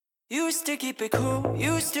Used to keep it cool,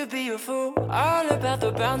 used to be a fool, all about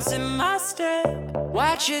the bounce in my step.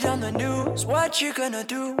 Watch it on the news, what you gonna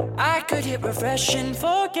do? I could hit refresh and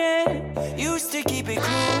forget. Used to keep it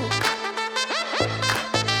cool.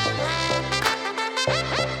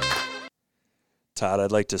 Todd,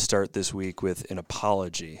 I'd like to start this week with an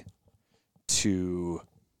apology to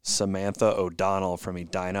Samantha O'Donnell from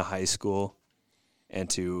Edina High School and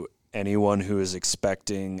to anyone who is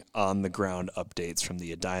expecting on-the-ground updates from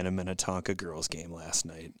the Edina Minnetonka girls game last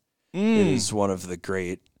night. It is one of the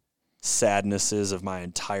great sadnesses of my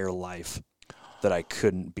entire life that I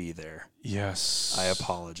couldn't be there. Yes. I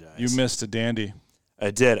apologize. You missed a dandy.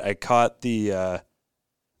 I did. I caught the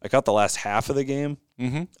last half of the game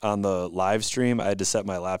on the live stream. I had to set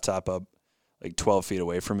my laptop up like 12 feet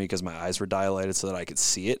away from me because my eyes were dilated so that I could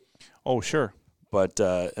see it. Oh, sure. But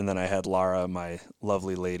and then I had Lara, my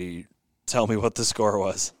lovely lady, tell me what the score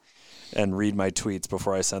was and read my tweets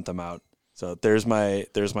before I sent them out. So there's my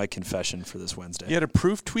confession for this Wednesday. You had a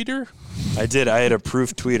proof tweeter? I did. I had a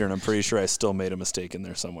proof tweeter, and I'm pretty sure I still made a mistake in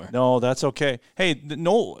there somewhere. No, that's okay. Hey,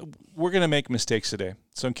 no, we're going to make mistakes today.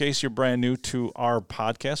 So in case you're brand new to our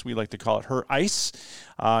podcast, we like to call it Her Ice.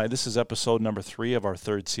 This is episode number 3 of our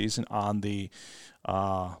 3rd season on the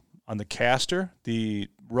caster, the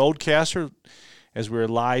Roadcaster, as we're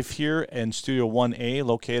live here in Studio 1A,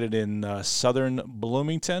 located in southern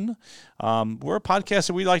Bloomington. We're a podcast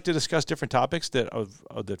that we like to discuss different topics that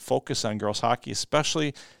focus on girls hockey,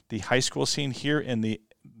 especially the high school scene here in the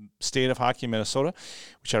state of hockey, Minnesota.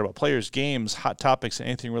 We chat about players, games, hot topics, and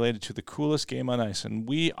anything related to the coolest game on ice. And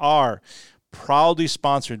we are proudly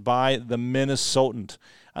sponsored by the Minnesotan.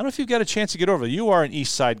 I don't know if you've got a chance to get over. You are an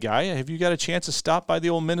East Side guy. Have you got a chance to stop by the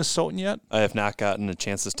old Minnesotan yet? I have not gotten a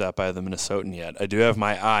chance to stop by the Minnesotan yet. I do have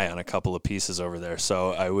my eye on a couple of pieces over there,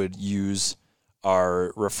 so I would use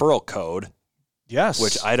our referral code. Yes.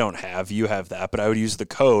 Which I don't have. You have that, but I would use the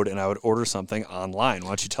code and I would order something online. Why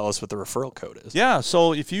don't you tell us what the referral code is? Yeah,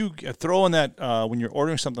 so if you throw in that, when you're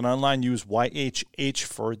ordering something online, use YHH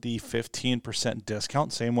for the 15%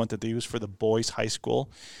 discount, same one that they use for the boys high school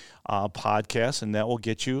podcast, and that will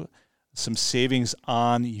get you some savings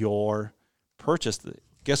on your purchase.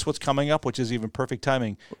 Guess what's coming up, which is even perfect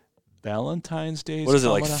timing? Valentine's Day. What is it,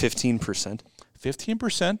 like 15%?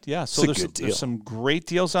 15%, yeah. So there's some great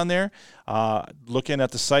deals on there. Looking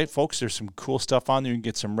at the site, folks, there's some cool stuff on there. You can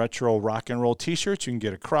get some retro rock and roll T-shirts. You can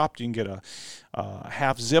get a cropped. You can get a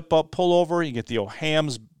half zip-up pullover. You can get the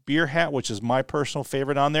O'Ham's beer hat, which is my personal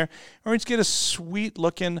favorite on there. Or you just get a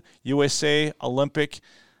sweet-looking USA Olympic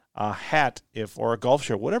hat or a golf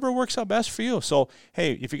shirt, whatever works out best for you. So,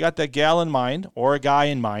 hey, if you got that gal in mind or a guy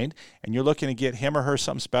in mind and you're looking to get him or her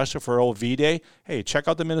something special for old V-Day, hey, check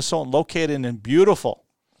out the Minnesotan, located in beautiful,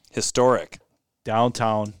 historic,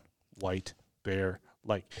 downtown White Bear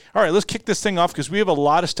Lake. All right, let's kick this thing off because we have a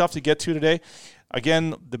lot of stuff to get to today.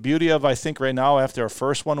 Again, the beauty of, I think, right now, after our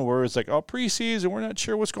first one, where it's like, oh, preseason, we're not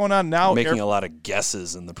sure what's going on now. Making a lot of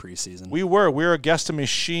guesses in the preseason. We're a guessing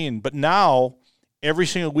machine, but now every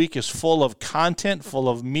single week is full of content, full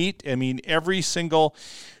of meat. I mean, every single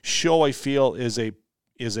show, I feel, is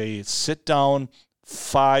a sit-down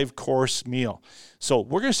 5-course meal. So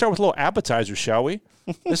we're going to start with a little appetizer, shall we?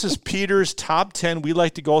 This is Peter's top 10. We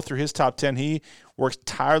like to go through his top 10. He works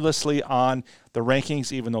tirelessly on the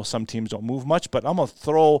rankings, even though some teams don't move much. But I'm going to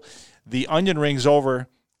throw the onion rings over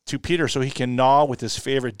to Peter so he can gnaw with his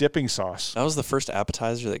favorite dipping sauce. That was the first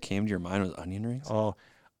appetizer that came to your mind, was onion rings? Oh,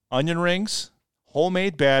 onion rings.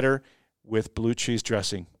 Homemade batter with blue cheese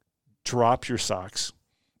dressing. Drop your socks.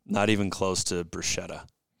 Not even close to bruschetta.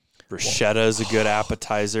 Bruschetta is a good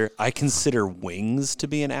appetizer. I consider wings to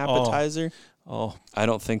be an appetizer. Oh. I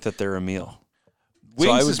don't think that they're a meal.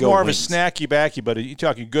 Wings is more of a snacky-backy, but you're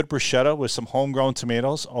talking good bruschetta with some homegrown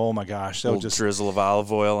tomatoes. Oh, my gosh. That just drizzle of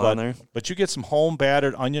olive oil on there. But you get some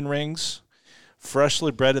home-battered onion rings,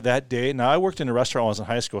 freshly breaded that day. Now, I worked in a restaurant when I was in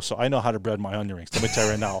high school, so I know how to bread my onion rings. Let me tell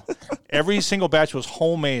you right now. Every single batch was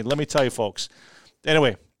homemade. Let me tell you, folks.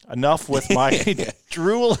 Anyway, enough with my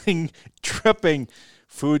drooling, tripping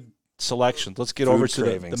food selections. Let's get over to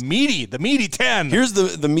the meaty 10. Here's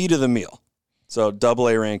the meat of the meal. So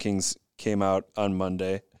AA rankings came out on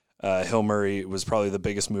Monday. Hill Murray was probably the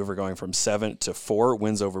biggest mover, going from 7 to 4.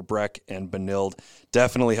 Wins over Breck and Benilde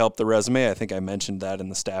definitely helped the resume. I think I mentioned that in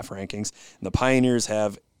the staff rankings. And the Pioneers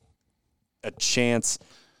have a chance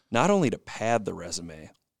not only to pad the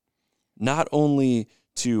resume, not only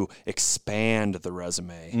to expand the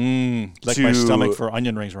resume. Like my stomach for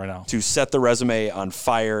onion rings right now. To set the resume on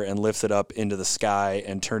fire and lift it up into the sky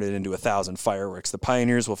and turn it into 1,000 fireworks. The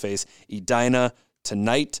Pioneers will face Edina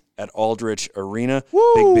tonight at Aldrich Arena.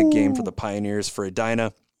 Woo! Big game for the Pioneers. For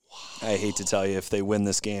Edina, I hate to tell you, if they win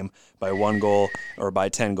this game by 1 goal or by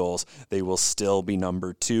 10 goals, they will still be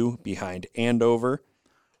number 2 behind Andover.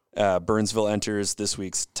 Burnsville enters this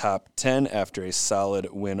week's top 10 after a solid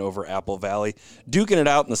win over Apple Valley. Duking it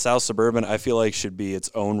out in the South Suburban, I feel like should be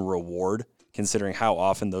its own reward, considering how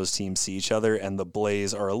often those teams see each other, and the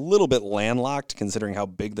Blaze are a little bit landlocked considering how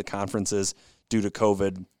big the conference is due to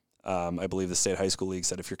COVID. I believe the State High School League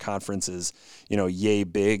said if your conference is, yay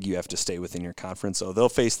big, you have to stay within your conference. So they'll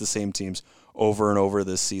face the same teams over and over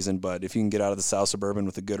this season. But if you can get out of the South Suburban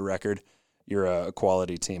with a good record, you're a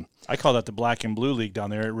quality team. I call that the black and blue league down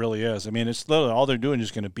there. It really is. I mean, it's literally all they're doing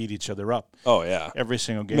is going to beat each other up. Oh, yeah. Every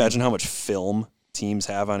single game. Imagine how much film teams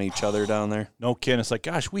have on each other down there. No kidding. It's like,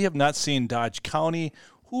 gosh, we have not seen Dodge County.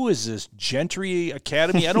 Who is this? Gentry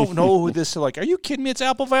Academy? I don't know who this is. Like, are you kidding me? It's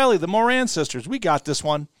Apple Valley, the Moran sisters. We got this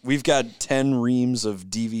one. We've got 10 reams of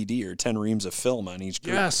DVD or 10 reams of film on each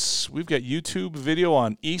group. Yes. We've got YouTube video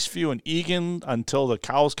on Eastview and Egan until the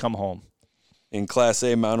cows come home. In Class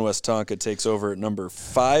A, Mountain West Tonka takes over at number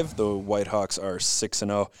 5. The Whitehawks are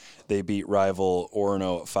 6-0. They beat rival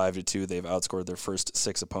Orono 5-2. They've outscored their first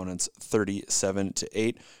 6 opponents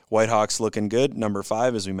 37-8. Whitehawks looking good. Number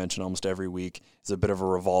 5, as we mention almost every week, is a bit of a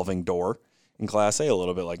revolving door in Class A, a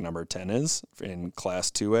little bit like number 10 is in Class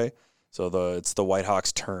 2A. So it's the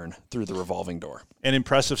Whitehawks' turn through the revolving door. An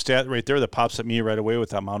impressive stat right there that pops at me right away with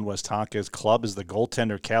that Mountain West Tonka's club is the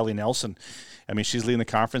goaltender, Callie Nelson. I mean, she's leading the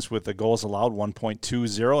conference with the goals allowed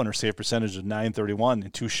 1.20 and her save percentage of .931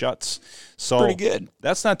 and 2 shuts. So pretty good.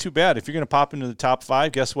 That's not too bad. If you're going to pop into the top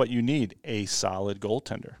 5, guess what you need? A solid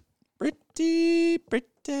goaltender. Pretty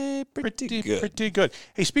good. Pretty good.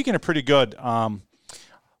 Hey, speaking of pretty good,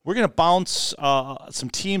 we're going to bounce some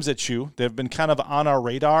teams at you that have been kind of on our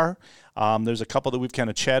radar. There's a couple that we've kind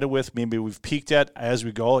of chatted with. Maybe we've peeked at as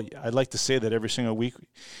we go. I'd like to say that every single week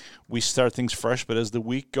we start things fresh, but as the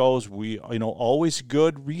week goes, we always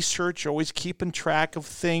good research, always keeping track of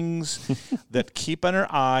things that keep on our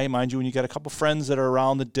eye. Mind you, when you got a couple friends that are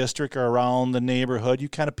around the district or around the neighborhood, you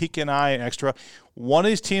kind of peek an eye extra. One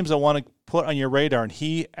of these teams I want to put on your radar, and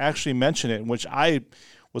he actually mentioned it, which I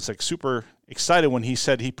was like super excited when he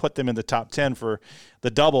said he put them in the top 10 for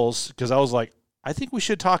the doubles, because I was like, I think we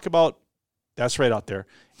should talk about, that's right out there,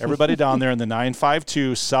 everybody down there in the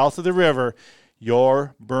 952 south of the river,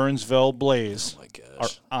 your Burnsville Blaze are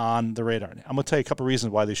on the radar. I'm going to tell you a couple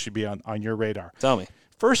reasons why they should be on your radar. Tell me.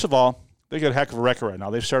 First of all, they got a heck of a record right now.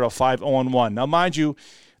 They've started off 5-0-1. Now, mind you,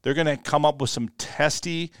 they're going to come up with some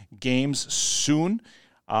testy games soon,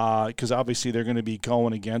 because obviously they're going to be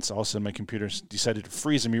going against. All of a sudden, my computer decided to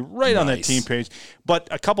freeze me right on that team page. But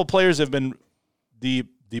a couple players have been the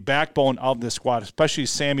backbone of this squad, especially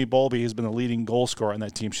Sammy Bowlby has been the leading goal scorer on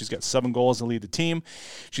that team. She's got 7 goals to lead the team.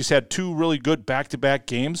 She's had 2 really good back-to-back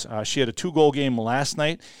games. She had a 2-goal game last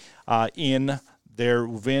night in their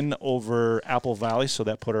win over Apple Valley, so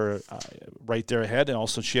that put her right there ahead. And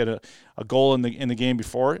also she had a goal in the game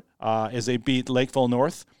before as they beat Lakeville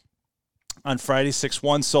North on Friday,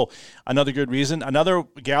 6-1. So another good reason. Another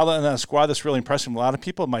gal in that squad that's really impressive a lot of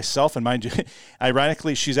people, myself, and mind you,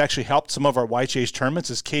 ironically, she's actually helped some of our YHH tournaments,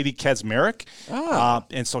 is Katie Kaczmarek.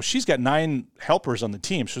 And so she's got 9 helpers on the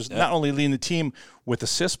team. She's not only leading the team with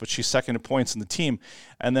assists, but she's second in points in the team.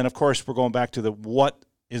 And then, of course, we're going back to what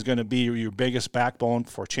is going to be your biggest backbone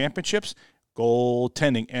for championships,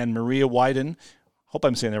 goaltending. And Maria Wyden, hope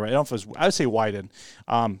I'm saying that right. I don't know if I would say Wyden.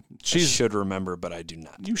 I should remember, but I do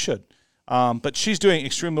not. You should. But she's doing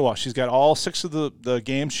extremely well. She's got all 6 of the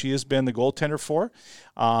games she has been the goaltender for.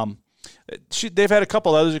 They've had a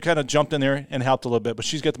couple others who kind of jumped in there and helped a little bit, but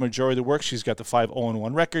she's got the majority of the work. She's got the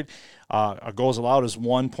 5-0-1 record. Our goals allowed is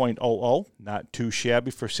 1.00, not too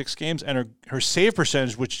shabby for 6 games. And her save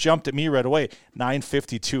percentage, which jumped at me right away,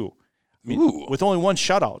 .952. I mean, with only 1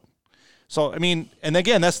 shutout. So, I mean, and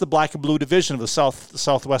again, that's the black and blue division of the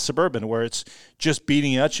Southwest Suburban, where it's just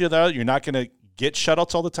beating each other. You're not going to get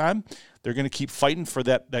shutouts all the time. They're going to keep fighting for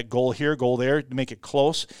that goal here, goal there to make it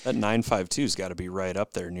close. That 952's got to be right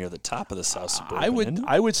up there near the top of the South Suburban.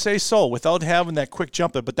 I would say so, without having that quick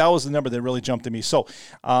jump. But that was the number that really jumped at me. So,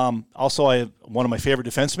 also, I have one of my favorite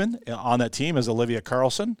defensemen on that team is Olivia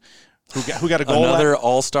Carlson, who got a goal. Another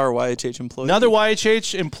all-star YHH employee. Another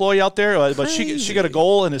YHH employee out there, but she got a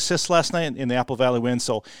goal and assist last night in the Apple Valley win.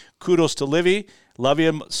 So kudos to Livy. Love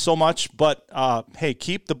you so much. But, hey,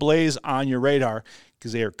 keep the Blaze on your radar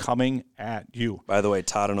because they are coming at you. By the way,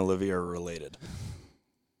 Todd and Olivia are related.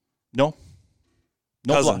 No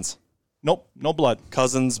Cousins. Blood. Nope. No blood.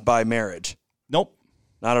 Cousins by marriage. Nope.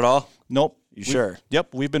 Not at all? Nope. Sure?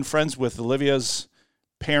 Yep. We've been friends with Olivia's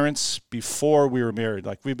parents before we were married.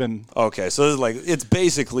 Like we've been. Okay, so it's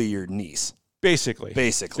basically your niece. Basically.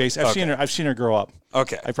 I've seen her grow up.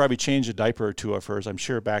 Okay. I probably changed a diaper or two of hers, I'm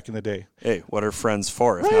sure, back in the day. Hey, what are friends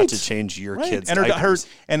for if not to change your kids' and diapers?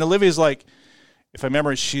 And Olivia's like, if I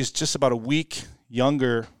remember, she's just about a week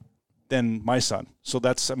younger than my son. So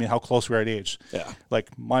that's, how close we are at age. Yeah.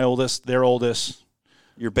 Like my oldest, their oldest.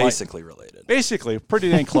 You're basically related. Basically,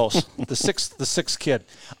 pretty dang close. the sixth kid.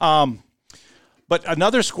 But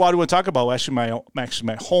another squad we want to talk about, actually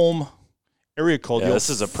my home area code. Yeah, this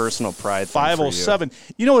is a personal pride thing 507.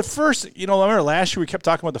 For you. At first, I remember last year we kept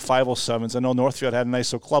talking about the 507s. I know Northfield had a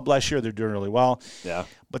nice little club last year. They're doing really well. Yeah.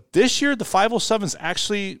 But this year, the 507s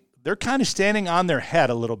actually, they're kind of standing on their head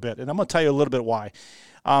a little bit. And I'm going to tell you a little bit why.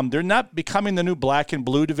 They're not becoming the new black and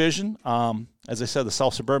blue division, as I said, the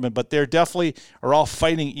South Suburban, but they're definitely are all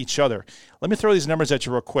fighting each other. Let me throw these numbers at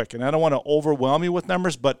you real quick, and I don't want to overwhelm you with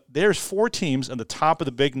numbers, but there's 4 teams at the top of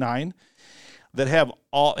the Big 9 that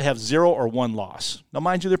have 0 or 1 loss. Now,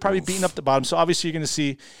 mind you, they're probably beating up the bottom, so obviously you're going to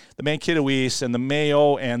see the Mankato East and the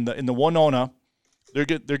Mayo and the Winona. They're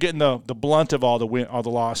getting the blunt of all the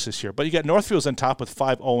loss this year. But you got Northfield's on top with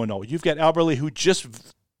 5-0-0. You've got Alberley, who just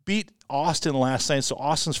beat Austin last night. So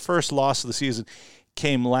Austin's first loss of the season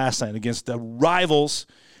came last night against the rivals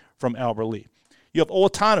from Alberley. You have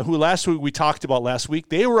Owatonna, who last week we talked about last week.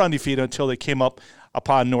 They were undefeated until they came up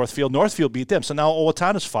upon Northfield. Northfield beat them. So now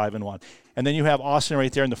Owatonna's 5-1. And then you have Austin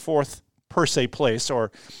right there in the 4th per se place,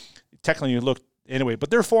 or technically you look anyway, but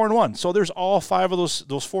they're 4-1. So there's all 5 of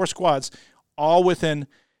those 4 squads all within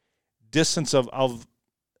distance of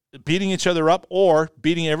beating each other up or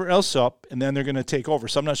beating everyone else up, and then they're going to take over.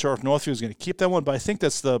 So I'm not sure if Northfield is going to keep that one, but I think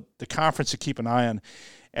that's the conference to keep an eye on,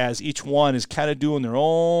 as each one is kind of doing their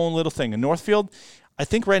own little thing. And Northfield, I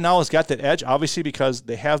think right now has got that edge, obviously because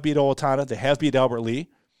they have beat Owatonna, they have beat Albert Lee.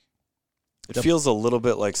 It feels a little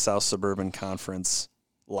bit like South Suburban Conference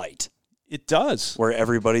light. It does. Where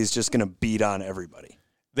everybody's just going to beat on everybody.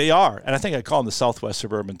 They are, and I think I call them the Southwest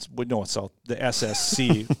Suburbans. No, it's the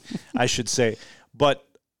SSC, I should say. But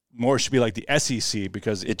more should be like the SEC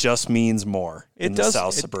because it just means more. It does. The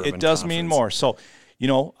South Suburban it does Conference. mean more. So,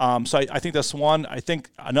 so I think that's one. I think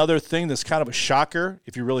another thing that's kind of a shocker,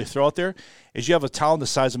 if you really throw it there, is you have a town the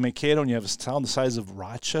size of Mankato and you have a town the size of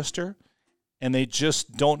Rochester, and they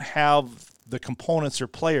just don't have the components or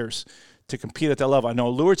players to compete at that level. I know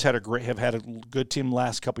Lourdes have had a good team the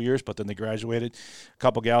last couple of years, but then they graduated a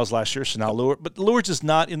couple gals last year. So now Lourdes is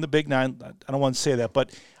not in the Big 9. I don't want to say that,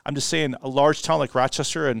 but I'm just saying a large town like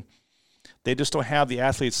Rochester, and they just don't have the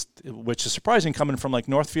athletes, which is surprising coming from like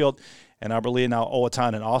Northfield and Alberley, now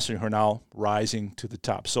Owatonna and Austin, who are now rising to the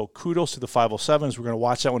top. So kudos to the 507s. We're going to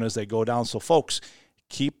watch that one as they go down. So folks,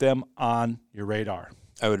 keep them on your radar.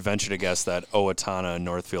 I would venture to guess that Owatonna and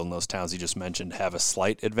Northfield and those towns you just mentioned have a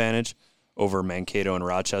slight advantage over Mankato and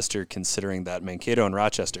Rochester, considering that Mankato and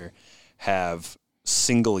Rochester have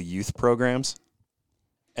single youth programs,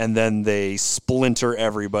 and then they splinter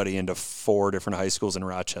everybody into 4 different high schools in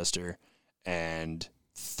Rochester and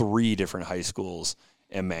 3 different high schools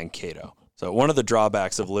in Mankato. So one of the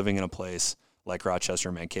drawbacks of living in a place like Rochester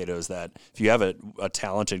and Mankato is that if you have a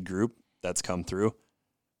talented group that's come through,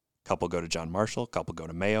 a couple go to John Marshall, a couple go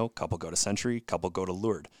to Mayo, a couple go to Century, a couple go to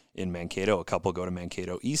Lourdes. In Mankato, a couple go to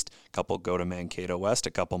Mankato East, a couple go to Mankato West,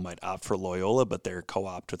 a couple might opt for Loyola, but they're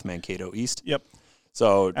co-opt with Mankato East. Yep.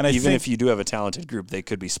 So even if you do have a talented group, they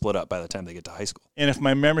could be split up by the time they get to high school. And if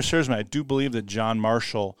my memory serves me, I do believe that John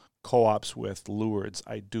Marshall co-ops with Lourdes,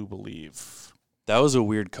 I do believe. That was a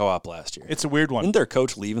weird co-op last year. It's a weird one. Didn't their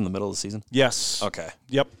coach leave in the middle of the season? Yes. Okay.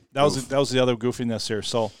 Yep. That was the other goofiness here.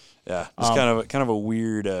 So yeah, it's kind of a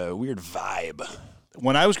weird vibe.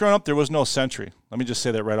 When I was growing up, there was no Century. Let me just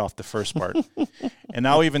say that right off the first part. And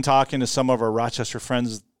now even talking to some of our Rochester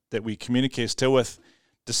friends that we communicate still with,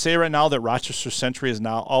 to say right now that Rochester Century is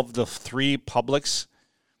now, of the 3 publics,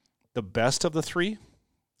 the best of the 3.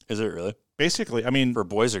 Is it really? Basically, for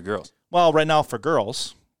boys or girls? Well, right now for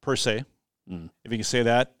girls, per se, if you can say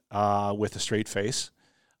that with a straight face.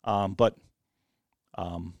 But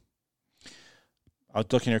I was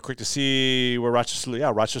looking here quick to see where Rochester.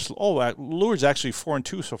 Lourdes actually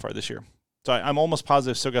 4-2 so far this year. So I'm almost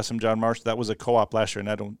positive still got some John Marshall. That was a co-op last year, and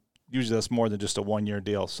I don't usually that's more than just a 1-year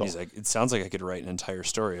deal. So it sounds like I could write an entire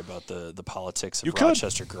story about the politics of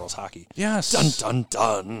Rochester girls hockey. Yes. Dun, dun,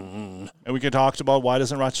 dun. And we could talk about why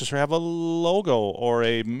doesn't Rochester have a logo or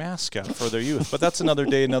a mascot for their youth. But that's another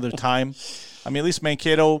day, another time. At least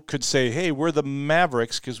Mankato could say, hey, we're the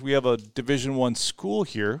Mavericks because we have a Division I school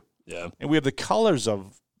here. Yeah. And we have the colors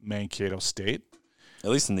of Mankato State. At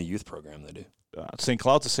least in the youth program they do. St.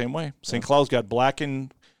 Cloud's the same way. St. Cloud's got black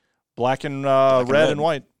and red and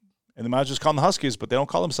white. And they might just call them the Huskies, but they don't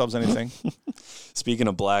call themselves anything. Speaking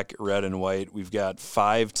of black, red, and white, we've got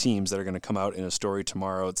 5 teams that are going to come out in a story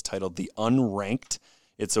tomorrow. It's titled The Unranked.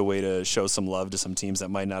 It's a way to show some love to some teams that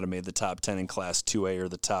might not have made the top 10 in Class 2A or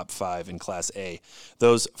the top 5 in Class A.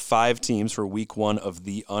 Those 5 teams for week 1 of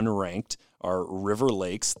The Unranked are River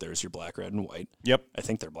Lakes. There's your black, red, and white. Yep. I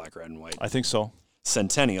think they're black, red, and white. I think so.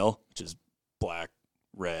 Centennial, which is black,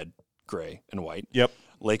 red, gray, and white. Yep.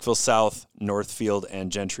 Lakeville South, Northfield,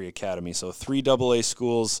 and Gentry Academy. So 3 AA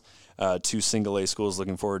schools, 2 single A schools.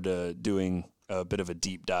 Looking forward to doing a bit of a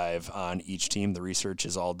deep dive on each team. The research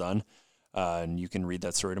is all done, and you can read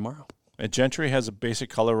that story tomorrow. And Gentry has a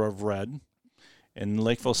basic color of red, and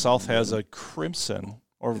Lakeville South has a crimson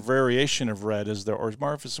or variation of red. Is there, or is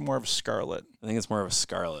it's more of a scarlet? I think it's more of a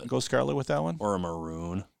scarlet. Go scarlet with that one? Or a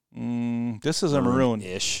maroon. This is a maroon-ish.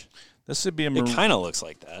 Maroon-ish. This would be a maroon. It kind of looks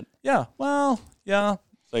like that. Yeah, well, yeah.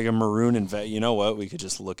 Like a maroon and you know what? We could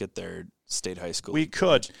just look at their state high school. We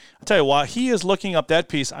could. I'll tell you what, he is looking up that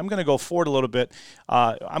piece. I'm going to go forward a little bit.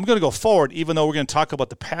 I'm going to go forward, even though we're going to talk about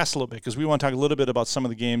the past a little bit, because we want to talk a little bit about some of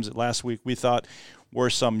the games that last week we thought were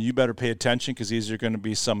some you better pay attention, because these are going to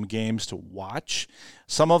be some games to watch.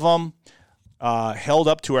 Some of them held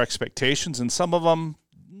up to our expectations, and some of them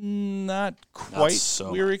not quite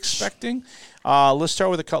so we were expecting. Let's start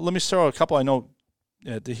with let me start with a couple. I know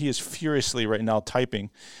that he is furiously right now typing.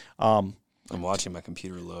 I'm watching my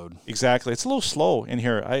computer load. Exactly. It's a little slow in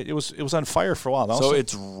here. It was on fire for a while. So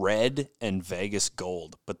it's red and Vegas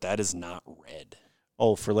gold, but that is not red.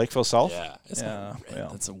 Oh, for Lakeville South? Yeah. It's not red. Well,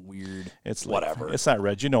 that's a weird it's whatever. It's not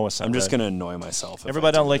red. You know it's not I'm just red. going to annoy myself.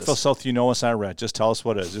 Everybody on Lakeville South, you know it's not red. Just tell us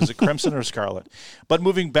what it is. Is it crimson or scarlet? But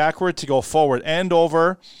moving backward to go forward,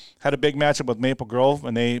 Andover had a big matchup with Maple Grove,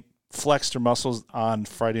 and they flexed their muscles on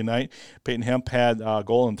Friday night. Peyton Hemp had a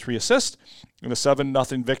goal and 3 assists in a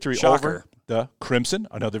 7-0 victory over the Crimson,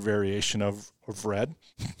 another variation of red.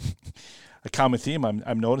 A common theme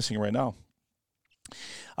I'm noticing right now.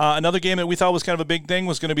 Another game that we thought was kind of a big thing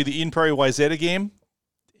was going to be the Eden Prairie Wayzata game,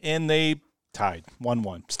 and they tied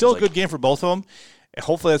 1-1. Still a good game for both of them.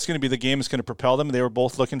 Hopefully that's going to be the game that's going to propel them. They were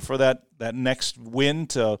both looking for that next win.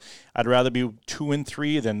 I'd rather be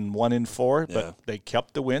 2-3 than 1-4, but they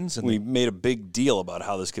kept the wins. And we made a big deal about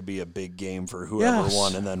how this could be a big game for whoever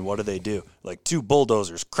won, and then what do? Like 2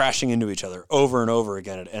 bulldozers crashing into each other over and over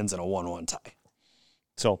again. It ends in a 1-1 tie.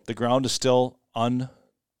 So the ground is still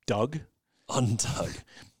undug.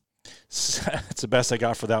 That's the best I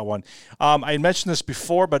got for that one. I mentioned this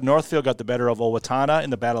before, but Northfield got the better of Owatonna in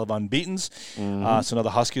the Battle of Unbeatens. So now the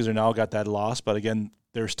Huskies are now got that loss, but again,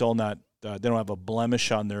 they're still not. They don't have a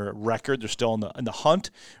blemish on their record. They're still in the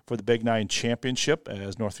hunt for the Big 9 championship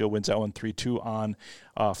as Northfield wins that one 3-2 on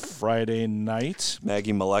Friday night.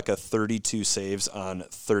 Maggie Maleka, 32 saves on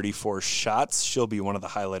 34 shots. She'll be one of the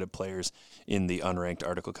highlighted players in the Unranked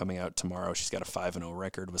article coming out tomorrow. She's got a 5-0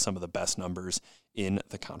 record with some of the best numbers in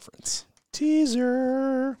the conference.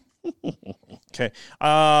 Teaser. Okay.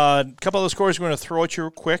 A couple of the scores we're going to throw at you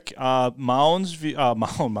real quick. Mound West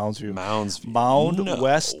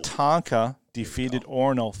Tonka defeated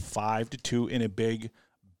Orono 5-2 in a big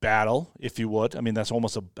battle, if you would. I mean, that's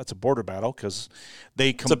a border battle because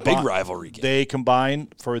it's a big rivalry game. They combine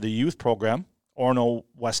for the youth program, Orono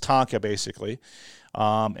West Tonka, basically.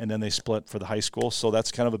 And then they split for the high school. So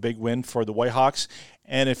that's kind of a big win for the Whitehawks.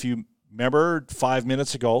 And if you remember 5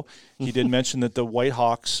 minutes ago, he did mention that the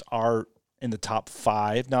Whitehawks are in the top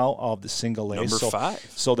 5 now of the single A. Number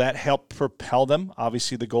 5. So that helped propel them.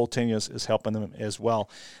 Obviously, the goaltending is helping them as well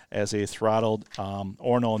as a throttled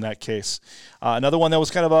Orono in that case. Another one that was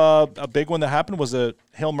kind of a big one that happened was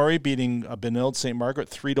Hill Murray beating Benilde St. Margaret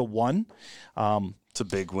 3-1. It's a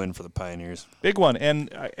big win for the Pioneers. Big one.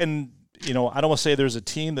 And you know, I don't want to say there's a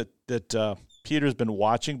team that Peter's been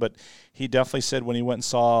watching, but he definitely said when he went and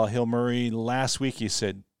saw Hill Murray last week, he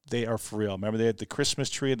said they are for real. Remember, they had the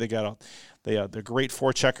Christmas tree. They're great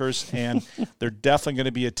forecheckers, and they're definitely going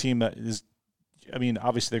to be a team that is. I mean,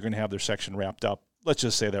 obviously they're going to have their section wrapped up. Let's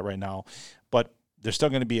just say that right now, but they're still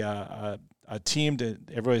going to be a team that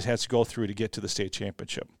everybody has to go through to get to the state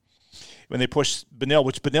championship. When they push Benilde,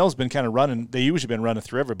 which Benilde's been kind of running, they usually been running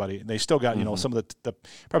through everybody. And they still got some of the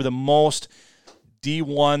probably the most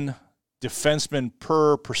D1 defensemen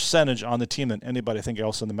per percentage on the team than anybody I think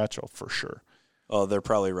else in the Metro for sure. Oh, they're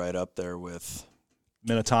probably right up there with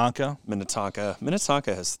Minnetonka.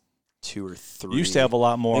 Minnetonka has 2 or 3. Used to have a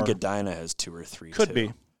lot more. I think Edina has 2 or 3. Could too.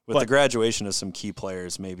 be. With the graduation of some key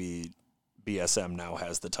players, maybe BSM now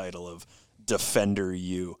has the title of Defender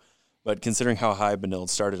U. But considering how high Benilde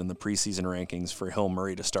started in the preseason rankings for Hill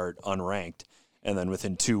Murray to start unranked, and then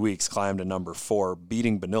within 2 weeks climbed to number 4.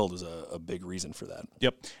 Beating Benilde was a big reason for that.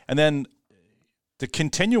 Yep. And then to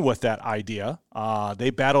continue with that idea,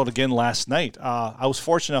 they battled again last night. I was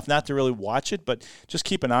fortunate enough not to really watch it, but just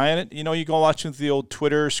keep an eye on it. You know, you go watching the old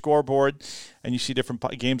Twitter scoreboard, and you see different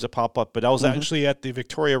games that pop up. But I was actually at the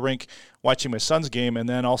Victoria rink watching my son's game, and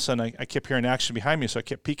then all of a sudden I kept hearing action behind me, so I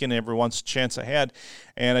kept peeking every once chance I had,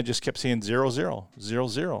 and I just kept seeing 0-0, 0-0,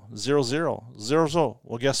 0-0, 0-0.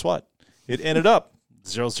 Well, guess what? It ended up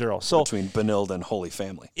 0-0. So between Benilde and Holy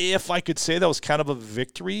Family. If I could say that was kind of a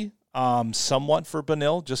victory, somewhat for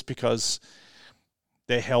Benilde, just because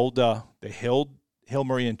they held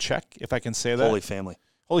Hill-Murray in check, if I can say that. Holy Family.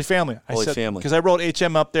 Family. Because I wrote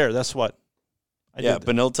HM up there. That's what I did.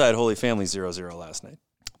 Benilde tied Holy Family 0-0 last night.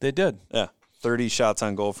 They did. Yeah. 30 shots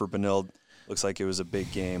on goal for Benilde. Looks like it was a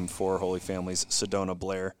big game for Holy Family's Sedona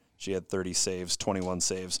Blair. She had 30 saves, 21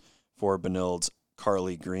 saves for Benilde's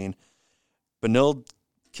Carly Green. Benilde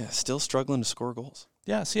still struggling to score goals.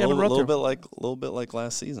 Yeah, see, I wrote there. A little bit like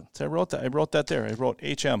last season. So I wrote that there. I wrote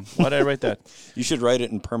HM. Why did I write that? You should write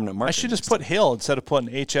it in permanent marker. I should just put Hill instead of putting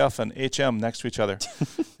HF and HM next to each other.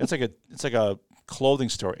 It's like a clothing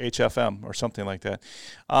store, HFM or something like that.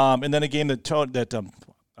 And then a game that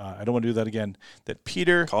I don't want to do that again. That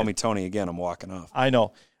Peter call me Tony again. I'm walking off. I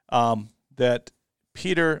know that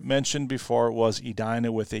Peter mentioned before was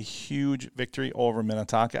Edina with a huge victory over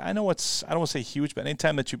Minnetonka. I don't want to say huge, but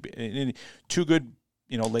anytime that two good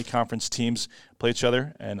late conference teams play each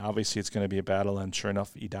other, and obviously it's going to be a battle, and sure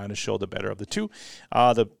enough, Edina showed the better of the two.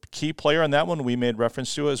 The key player on that one we made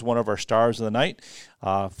reference to as one of our stars of the night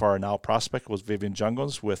for our now prospect was Vivian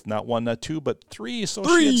Jungles with not one, not two, but three. So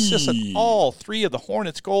she assisted all 3 of the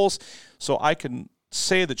Hornets' goals. So I can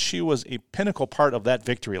say that she was a pinnacle part of that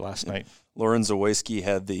victory last night. Lauren Zawoyski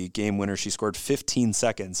had the game winner. She scored 15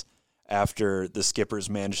 seconds after the Skippers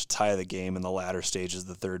managed to tie the game in the latter stages of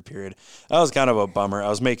the third period. That was kind of a bummer. I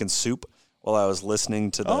was making soup while I was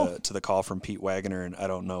listening to the call from Pete Wagoner, and I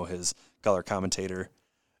don't know his color commentator.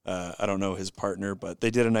 I don't know his partner, but they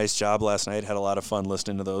did a nice job last night. Had a lot of fun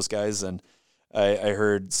listening to those guys, and I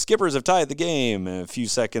heard Skippers have tied the game, and a few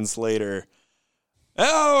seconds later,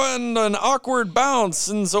 and an awkward bounce,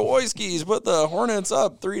 and Zawoyski's put the Hornets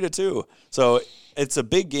up 3-2. So it's a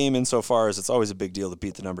big game insofar as it's always a big deal to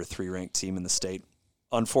beat the number 3 ranked team in the state.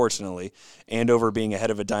 Unfortunately, Andover being ahead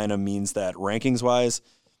of Edina means that rankings-wise,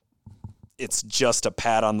 it's just a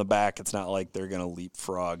pat on the back. It's not like they're going to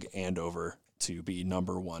leapfrog Andover to be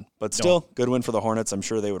number 1. But still, good win for the Hornets. I'm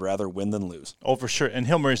sure they would rather win than lose. Oh, for sure. And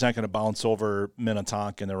Hill-Murray's not going to bounce over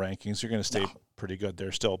Minnetonka in the rankings. You're going to stay pretty good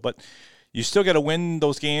there still. But you still got to win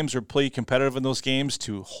those games or play competitive in those games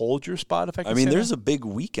to hold your spot, if I can say there's that. a big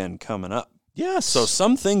weekend coming up. Yes. So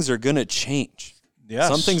some things are going to change. Yes.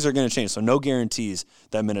 Some things are going to change. So no guarantees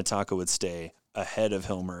that Minnetonka would stay ahead of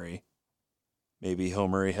Hill-Murray. Maybe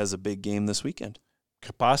Hill-Murray has a big game this weekend.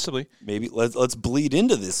 Possibly. Maybe let's bleed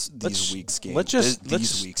into these weeks' games.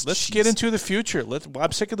 Let's get into the future.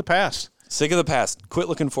 I'm sick of the past. Sick of the past. Quit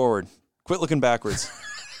looking forward. Quit looking backwards.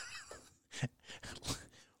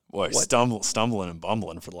 Boy, stumbling and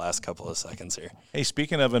bumbling for the last couple of seconds here. Hey,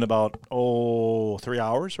 speaking of in about 3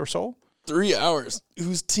 hours or so. 3 hours.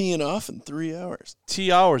 Who's teeing off in 3 hours?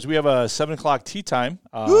 Tee hours. We have a 7:00 tee time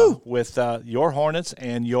with your Hornets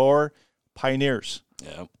and your Pioneers.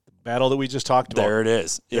 Yeah. Battle that we just talked about. There it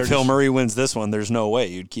is. If Hill-Murray wins this one, there's no way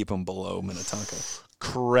you'd keep him below Minnetonka.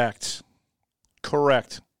 Correct.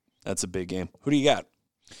 That's a big game. Who do you got?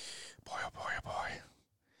 Boy, oh boy, oh boy.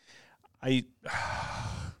 I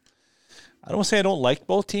don't want to say I don't like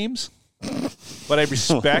both teams, but I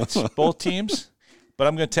respect both teams. But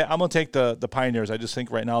I'm gonna take the Pioneers. I just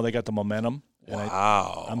think right now they got the momentum.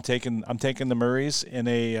 Wow. I'm taking the Murrays in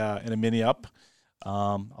a mini up.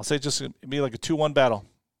 I'll say just be like a 2-1 battle.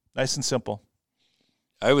 Nice and simple.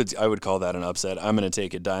 I would call that an upset. I'm going to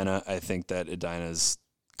take Edina. I think that Edina is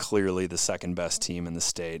clearly the second best team in the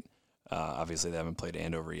state. Obviously, they haven't played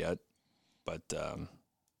Andover yet, but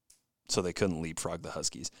so they couldn't leapfrog the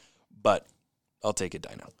Huskies. But I'll take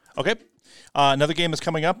Edina. Okay. Another game is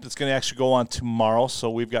coming up. It's going to actually go on tomorrow, so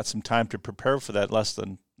we've got some time to prepare for that,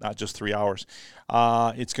 not just 3 hours.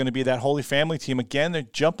 It's going to be that Holy Family team. Again, they're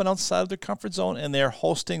jumping outside of their comfort zone, and they're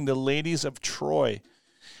hosting the Ladies of Troy.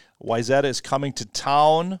 Wayzata is coming to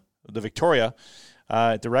town, the Victoria,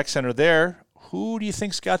 at the rec center there. Who do you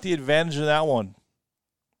think's got the advantage in that one?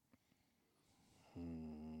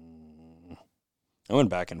 I went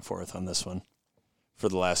back and forth on this one for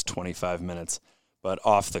the last 25 minutes. But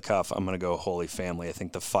off the cuff, I'm going to go Holy Family. I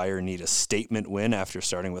think the Fire need a statement win after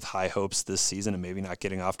starting with high hopes this season and maybe not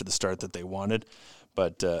getting off to the start that they wanted.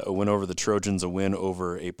 But a win over the Trojans, a win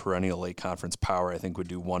over a perennial Lake Conference power, I think would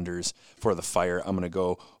do wonders for the Fire. I'm going to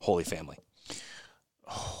go Holy Family.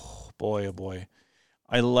 Oh, boy.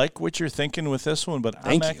 I like what you're thinking with this one, but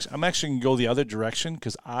I'm actually going to go the other direction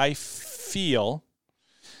because I feel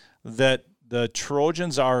that the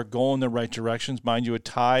Trojans are going the right directions. Mind you, a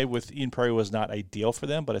tie with Eden Prairie was not ideal for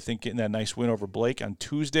them, but I think getting that nice win over Blake on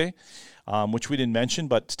Tuesday, which we didn't mention,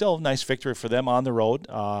 but still a nice victory for them on the road,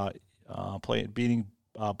 beating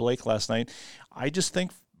Blake last night. I just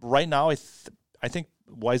think right now I think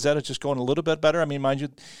Wayzata just going a little bit better. I mean, mind you,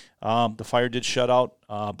 the Fire did shut out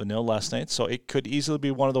Benil last night, so it could easily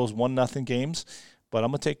be one of those 1-0 games. But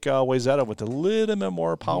I'm going to take Wayzata with a little bit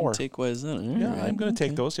more power. Take Wayzata. Yeah, right. I'm going to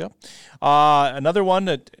take those, yeah. Another one,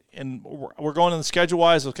 and we're going on the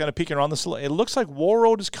schedule-wise, we're kind of peeking around this. It looks like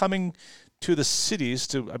Warroad is coming to the cities,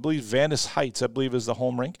 to, I believe, Vandus Heights, I believe, is the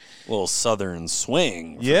home rink. A little southern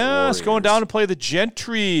swing. Yeah, it's going down to play the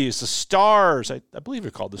Gentrys, the Stars. I believe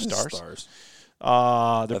they're called the Stars.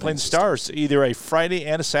 They're playing the Stars either a Friday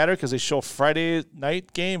and a Saturday because they show a Friday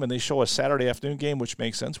night game and they show a Saturday afternoon game, which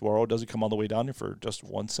makes sense. Warroad doesn't come all the way down here for just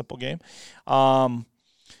one simple game.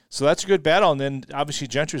 So that's a good battle. And then obviously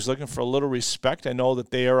Gentry is looking for a little respect. I know that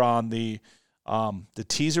they are on the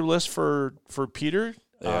teaser list for Peter.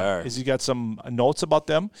 They are. Has he got some notes about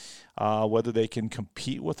them, whether they can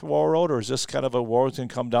compete with Warroad, or is this kind of a Warroad can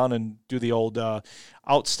come down and do the old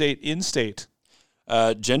outstate, in-state?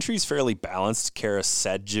 Gentry's fairly balanced. Kara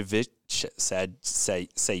Sajevic,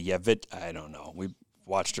 I don't know. We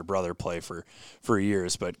watched her brother play for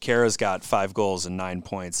years, but Kara's got 5 goals and 9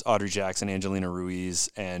 points. Audrey Jackson, Angelina Ruiz,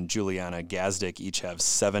 and Juliana Gazdick each have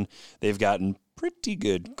 7. They've gotten pretty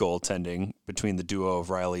good goaltending between the duo of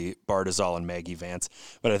Riley Bardazal and Maggie Vance,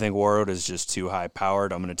 but I think Warroad is just too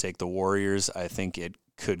high-powered. I'm going to take the Warriors. I think it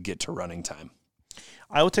could get to running time.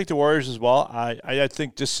 I will take the Warriors as well. I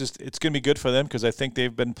think it's going to be good for them because I think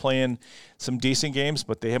they've been playing some decent games,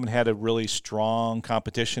 but they haven't had a really strong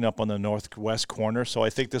competition up on the northwest corner. So I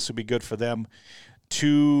think this would be good for them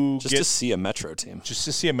to see a Metro team. Just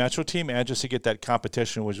to see a Metro team and just to get that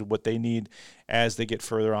competition, which is what they need as they get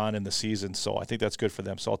further on in the season. So I think that's good for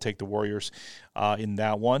them. So I'll take the Warriors in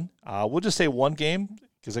that one. We'll just say one game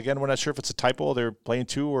because, again, we're not sure if it's a typo. They're playing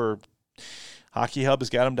 2 or – Hockey Hub has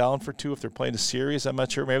got them down for 2 if they're playing a series. I'm not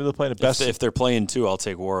sure. Maybe they're playing a best. If they're playing 2, I'll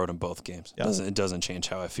take Warroad in both games. Yeah. It doesn't change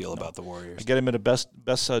how I feel about the Warriors. I get them in a best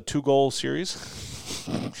 2-goal series.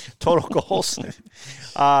 Total goals.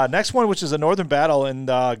 Next one, which is a Northern Battle,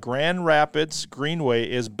 and Grand Rapids Greenway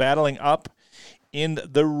is battling up in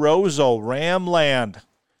the Roseau, Ramland,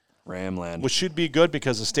 which should be good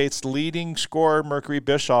because the state's leading scorer, Mercury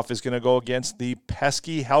Bischoff, is going to go against the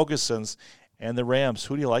pesky Helgesons and the Rams.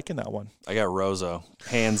 Who do you like in that one? I got Roseau,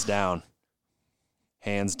 hands down.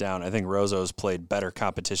 Hands down. I think Roseau's played better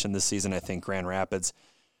competition this season. I think Grand Rapids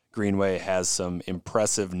Greenway has some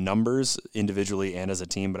impressive numbers individually and as a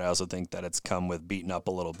team, but I also think that it's come with beating up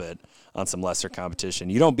a little bit on some lesser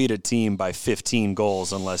competition. You don't beat a team by 15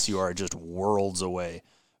 goals unless you are just worlds away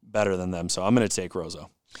better than them. So I'm going to take Roseau.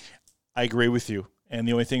 I agree with you. And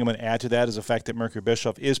the only thing I'm going to add to that is the fact that Mercury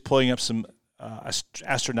Bischoff is pulling up some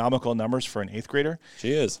astronomical numbers for an 8th grader.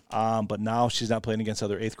 She is. But now she's not playing against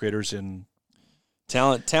other 8th graders in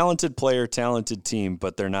talented player, talented team,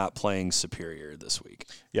 but they're not playing superior this week.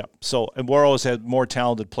 Yeah. So, and Warroad has had more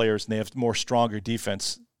talented players and they have more stronger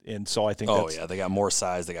defense. And so I think they got more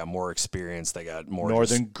size, they got more experience, they got more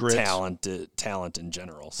Northern grit, talent in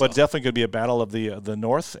general. So. But it's definitely going to be a battle of the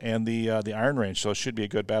North and the Iron Range, so it should be a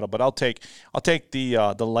good battle. But I'll take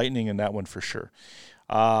the Lightning in that one for sure.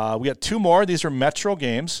 We got 2 more. These are Metro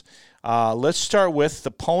games. Let's start with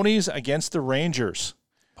the Ponies against the Rangers.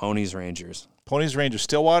 Ponies Rangers.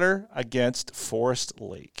 Stillwater against Forest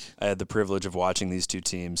Lake. I had the privilege of watching these 2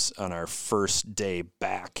 teams on our first day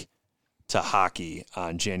back to hockey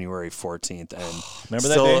on January 14th. And remember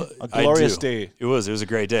that day? A glorious day. It was a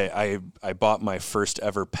great day. I bought my first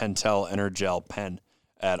ever Pentel Energel pen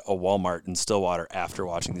at a Walmart in Stillwater after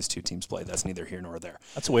watching these 2 teams play. That's neither here nor there.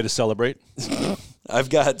 That's a way to celebrate. I've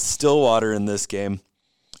got Stillwater in this game.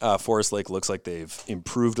 Forest Lake looks like they've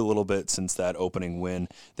improved a little bit since that opening win.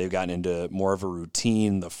 They've gotten into more of a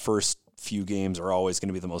routine. The first few games are always going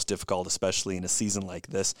to be the most difficult, especially in a season like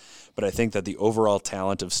this. But I think that the overall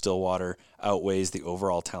talent of Stillwater outweighs the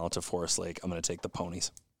overall talent of Forest Lake. I'm going to take the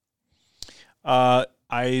Ponies. I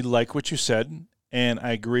like what you said. and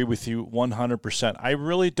I agree with you 100%. I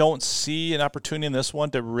really don't see an opportunity in this one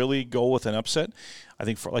to really go with an upset. I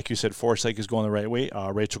think, like you said, Forest Lake is going the right way.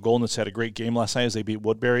 Rachel Golnitz had a great game last night as they beat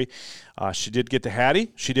Woodbury. She did get the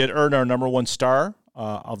Hattie. She did earn our number one star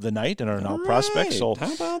of the night and our now prospect. So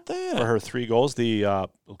how about that? For her 3 goals, the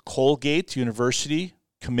Colgate University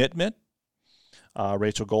commitment,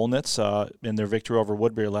 Rachel Golnitz, in their victory over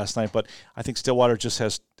Woodbury last night. But I think Stillwater just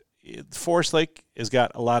has – Forest Lake has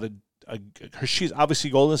got a lot of she's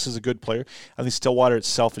obviously Golnitz is a good player. I think Stillwater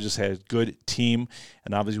itself has just had a good team,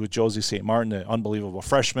 and obviously with Josie St. Martin, an unbelievable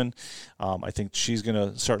freshman, I think she's going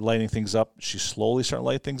to start lighting things up. She's slowly starting to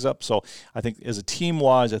light things up. So I think as a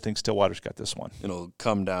team-wise, I think Stillwater's got this one. It'll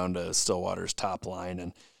come down to Stillwater's top line,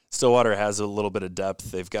 and Stillwater has a little bit of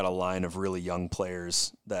depth. They've got a line of really young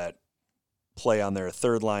players that play on their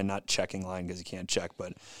third line, not checking line because you can't check,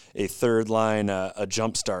 but a third line, a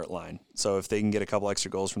jump start line. So if they can get a couple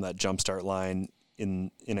extra goals from that jump start line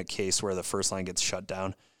in a case where the first line gets shut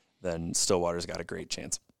down, then Stillwater's got a great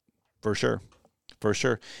chance. For sure.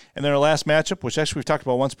 And then our last matchup, which actually we've talked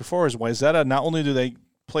about once before, is Wayzata. Not only do they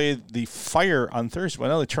play the Fire on Thursday, but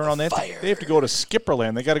now they turn on that. They have to go to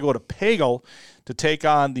Skipperland. They got to go to Pagel to take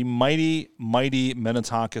on the mighty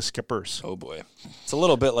Minnetonka Skippers. Oh, boy. It's a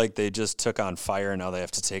little bit like they just took on Fire, and now they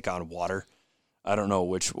have to take on Water. I don't know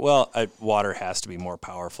which. Well, Water has to be more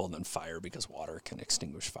powerful than Fire because Water can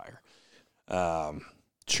extinguish fire.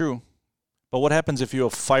 True. But what happens if you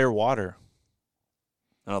have Fire Water?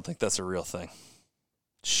 I don't think that's a real thing.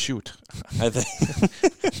 Shoot. I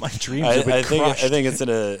think my dreams have been crushed. I think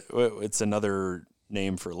it's another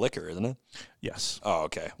name for liquor, isn't it? Yes. Oh,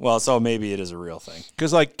 okay. Well, so maybe it is a real thing.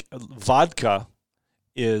 Because, like, vodka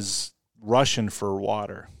is Russian for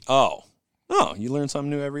water. Oh, you learn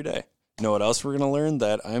something new every day. You know what else we're going to learn?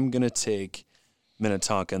 That I'm going to take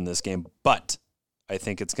Minnetonka in this game, but I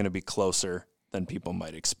think it's going to be closer than people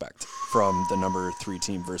might expect from the number 3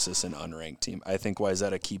 team versus an unranked team. I think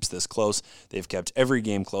Wayzata keeps this close. They've kept every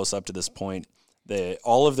game close up to this point.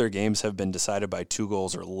 All of their games have been decided by 2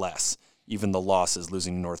 goals or less. Even the losses,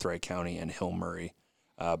 losing to North Wright County and Hill Murray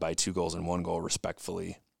by 2 goals and 1 goal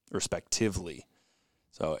respectively.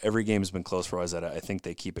 So every game has been close for Wayzata. I think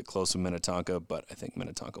they keep it close with Minnetonka, but I think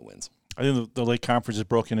Minnetonka wins. I think the Lake Conference is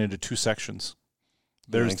broken into 2 sections.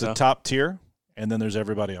 There's the top tier, and then there's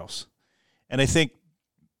everybody else. And I think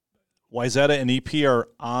Wayzata and EP are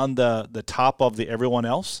on the top of the everyone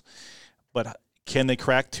else, but can they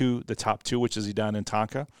crack to the top 2, which is Edina and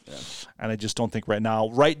Tonka? Yeah. And I just don't think right now,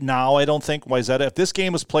 I don't think Wayzata, if this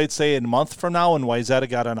game was played, say, a month from now and Wayzata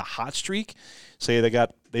got on a hot streak, say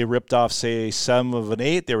they ripped off, say, 7 of an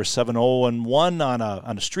 8, they were 7-0-1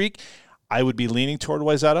 on a streak, I would be leaning toward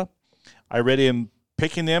Wayzata. I already am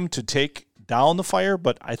picking them to take down the Fire,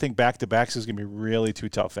 but I think back-to-backs is going to be really too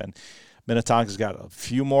tough. And Minnetonka's got a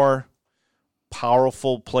few more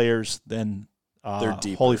powerful players than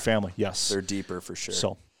Holy Family. Yes. They're deeper for sure.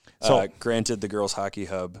 So granted, the Girls Hockey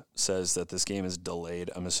Hub says that this game is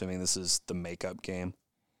delayed. I'm assuming this is the makeup game.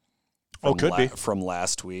 Could be. From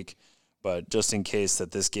last week. But just in case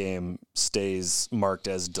that this game stays marked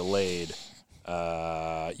as delayed,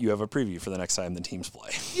 you have a preview for the next time the teams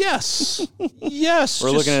play. Yes. Yes.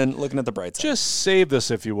 We're looking at the bright side. Just save this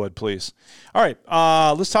if you would, please. All right.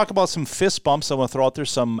 Let's talk about some fist bumps. I want to throw out there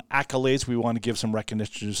some accolades. We want to give some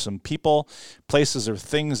recognition to some people, places, or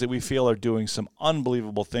things that we feel are doing some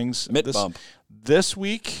unbelievable things. Bump. This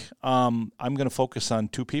week, I'm going to focus on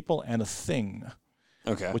 2 people and a thing.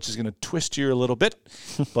 Okay. Which is going to twist you a little bit.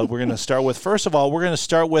 But we're going to start with, first of all,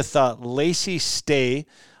 Lacey Stay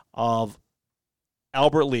of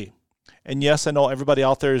Albert Lee. And yes, I know everybody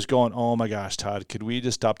out there is going, oh my gosh, Todd, could we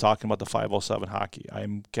just stop talking about the 507 hockey?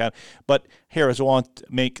 But here, I want to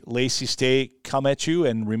make Lacey Stay come at you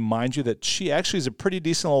and remind you that she actually is a pretty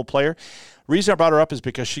decent little player. The reason I brought her up is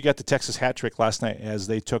because she got the Texas hat trick last night as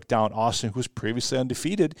they took down Austin, who was previously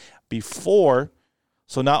undefeated before.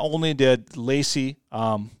 So not only did Lucy.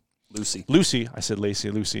 I said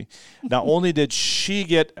Lucy. Not only did she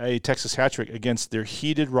get a Texas hat trick against their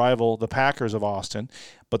heated rival, the Packers of Austin,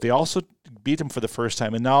 but they also beat them for the first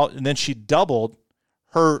time. And then she doubled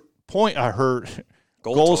her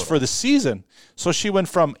goals for the season. So she went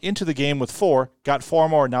from into the game with 4, got 4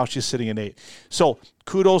 more, now she's sitting at 8. So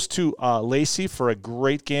kudos to Lacey for a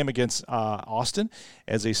great game against Austin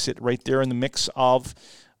as they sit right there in the mix of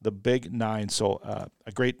the Big 9. So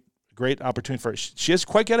a great opportunity for her. She hasn't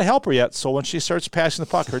quite got a helper yet, so when she starts passing the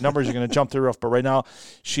puck, her numbers are going to jump through the roof. But right now,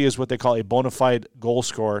 she is what they call a bona fide goal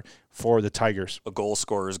scorer for the Tigers. A goal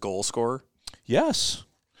scorer's goal scorer? Yes.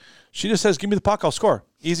 She just says, give me the puck, I'll score.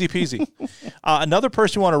 Easy peasy. Another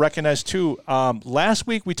person you want to recognize, too, last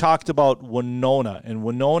week we talked about Winona, and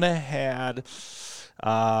Winona had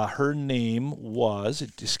her name was,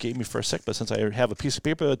 it escaped me for a sec, but since I have a piece of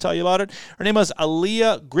paper to tell you about it, her name was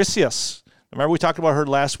Aaliyah Grisius. Remember we talked about her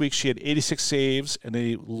last week. She had 86 saves, and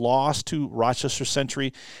they lost to Rochester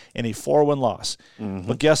Century in a 4-1 loss. Mm-hmm.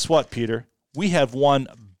 But guess what, Peter? We have one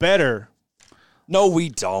better. No, we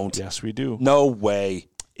don't. Yes, we do. No way.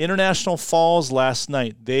 International Falls last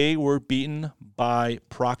night. They were beaten by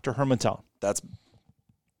Proctor Hermantown. That's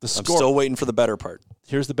the score. I'm still waiting for the better part.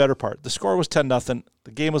 Here's the better part. The score was 10-0.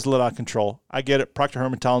 The game was a little out of control. I get it. Proctor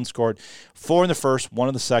Hermantown scored 4 in the first, 1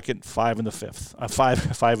 in the second, 5 in the fifth.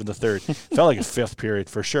 5 in the third. Felt like a fifth period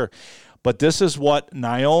for sure. But this is what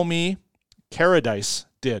Naomi Caradice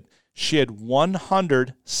did. She had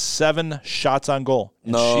 107 shots on goal.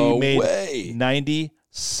 And no she made way.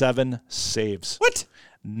 97 saves. What?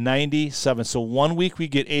 97. So 1 week we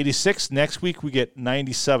get 86. Next week we get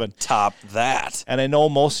 97. Top that. And I know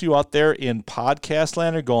most of you out there in podcast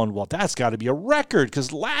land are going, well, that's got to be a record.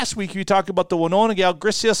 Because last week you talked about the Winona gal,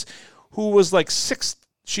 Grisius, who was like 6th.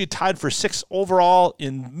 She had tied for 6th overall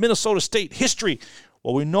in Minnesota State history.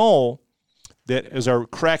 Well, we know that as our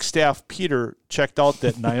crack staff, Peter, checked out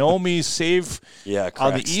that Naomi's save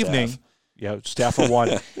on the evening, staff of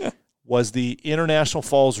one, was the International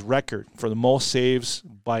Falls record for the most saves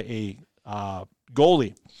by a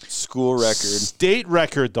goalie. School record. State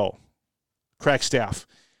record, though, crack staff,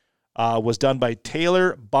 was done by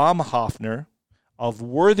Taylor Baumhoffner of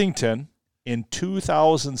Worthington in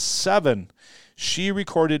 2007. She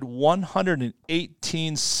recorded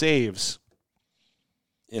 118 saves.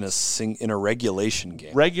 In a regulation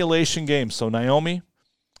game. Regulation game. So, Naomi,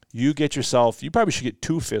 you get yourself, you probably should get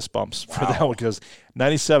 2 fist bumps for that one because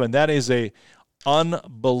 97, that is a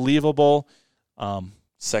unbelievable.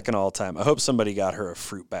 Second all time. I hope somebody got her a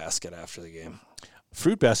fruit basket after the game.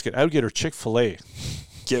 Fruit basket? I would get her Chick-fil-A.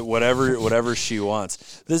 Get whatever she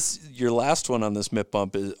wants. Your last one on this MIP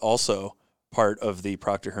bump is also part of the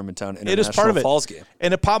Proctor Hermantown International Falls game.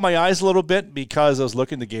 And it popped my eyes a little bit because I was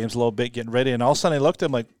looking at the games a little bit, getting ready, and all of a sudden I looked at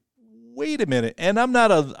them like, wait a minute. And I'm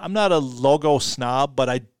not a logo snob, but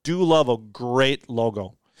I do love a great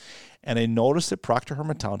logo. And I noticed that Proctor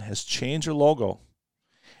Hermantown has changed their logo.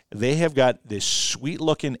 They have got this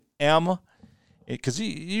sweet-looking M, because it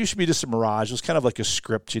used to be just a mirage. It was kind of like a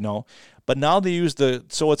script, But now they use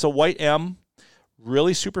so it's a white M,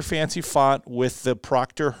 really super fancy font with the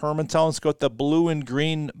Proctor Hermantown. It's got the blue and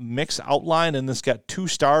green mix outline, and it's got 2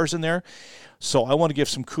 stars in there. So I want to give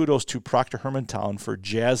some kudos to Proctor Hermantown for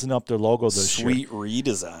jazzing up their logo this year. Sweet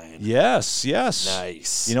redesign. Yes.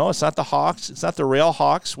 Nice. It's not the Hawks. It's not the Rail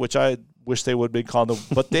Hawks, which I wish they would be called.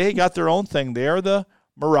 But they got their own thing. They are the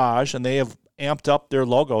Mirage, and they have amped up their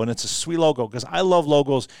logo, and it's a sweet logo because I love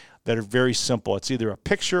logos that are very simple. It's either a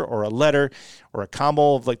picture or a letter or a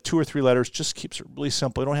combo of like 2 or 3 letters. Just keeps it really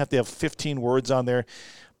simple. You don't have to have 15 words on there.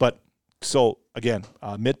 But so, again,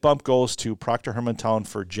 mid-bump goes to Proctor Hermantown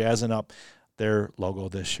for jazzing up their logo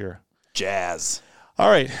this year. Jazz.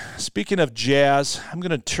 All right. Speaking of jazz, I'm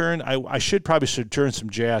going to turn – I should turn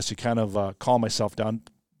some jazz to kind of calm myself down.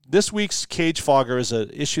 This week's Cage Fogger is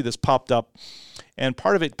an issue that's popped up, and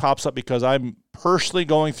part of it pops up because I'm personally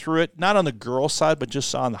going through it, not on the girls' side, but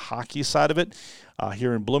just on the hockey side of it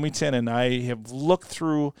here in Bloomington. And I have looked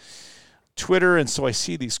through Twitter, and so I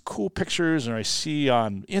see these cool pictures, and I see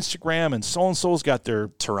on Instagram, and so-and-so's got their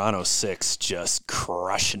Toronto 6 just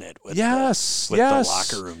crushing it with, the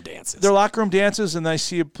locker room dances. Their locker room dances, and I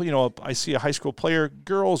see a high school player,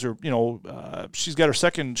 girls, or she's got her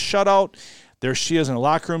second shutout. There she is in the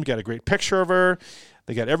locker room. Got a great picture of her.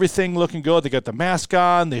 They got everything looking good. They got the mask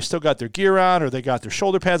on. They still got their gear on, or they got their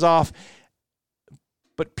shoulder pads off.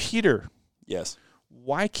 But Peter, yes,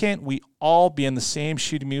 why can't we all be in the same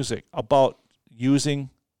sheet of music about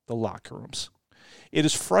using the locker rooms? It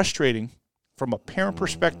is frustrating from a parent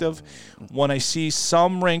perspective when I see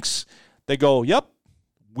some rinks, they go, yep,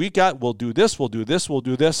 we'll do this, we'll do this, we'll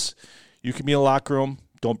do this. You can be in the locker room.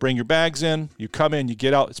 Don't bring your bags in. You come in, you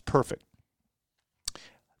get out. It's perfect.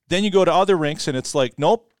 Then you go to other rinks, and it's like,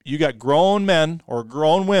 nope, you got grown men or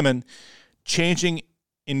grown women changing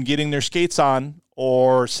and getting their skates on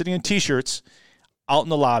or sitting in T-shirts out in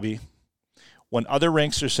the lobby when other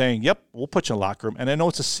rinks are saying, yep, we'll put you in a locker room. And I know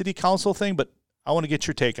it's a city council thing, but I want to get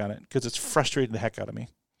your take on it because it's frustrating the heck out of me.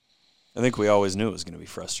 I think we always knew it was going to be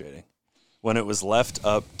frustrating. When it was left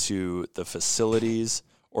up to the facilities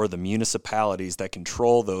or the municipalities that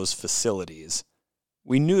control those facilities,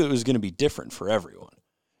 we knew it was going to be different for everyone.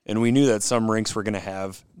 And we knew that some rinks were going to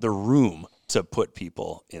have the room to put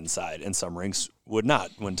people inside, and some rinks would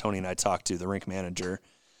not. When Tony and I talked to the rink manager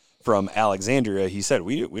from Alexandria, he said,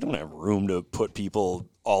 we don't have room to put people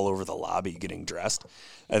all over the lobby getting dressed.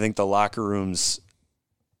 I think the locker rooms,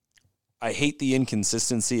 I hate the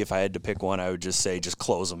inconsistency. If I had to pick one, I would just say just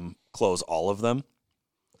close all of them.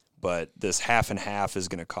 But this half and half is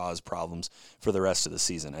going to cause problems for the rest of the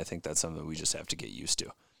season. I think that's something we just have to get used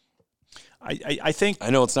to. I think...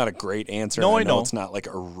 I know it's not a great answer. No, I know. It's not like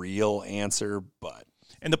a real answer, but...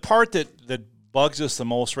 And the part that bugs us the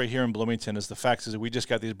most right here in Bloomington is the fact is that we just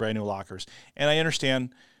got these brand new lockers. And I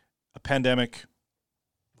understand a pandemic,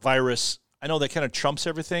 virus, I know that kind of trumps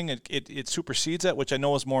everything. It supersedes that, which I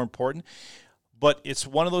know is more important. But it's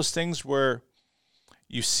one of those things where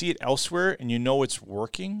you see it elsewhere and you know it's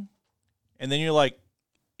working. And then you're like,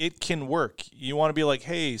 it can work. You want to be like,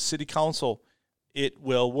 hey, city council, it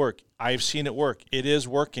will work. I've seen it work. It is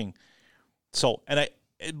working. So, and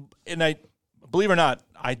I believe it or not,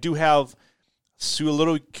 I do have a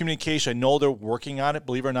little communication. I know they're working on it.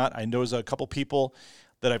 Believe it or not, I know there's a couple people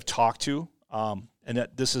that I've talked to, and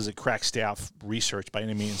that this is a crack staff research by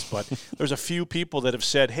any means, but there's a few people that have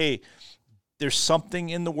said, hey, there's something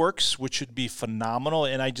in the works which should be phenomenal.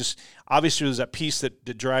 And I just, obviously there's that piece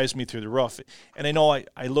that drives me through the roof. And I know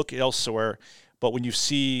I look elsewhere, but when you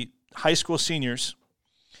see high school seniors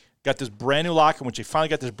got this brand new locker room, which they finally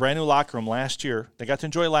got this brand new locker room last year. They got to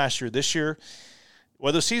enjoy it last year. This year,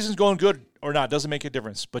 whether the season's going good or not, doesn't make a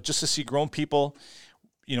difference. But just to see grown people,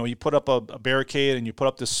 you know, you put up a barricade and you put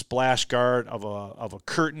up this splash guard of a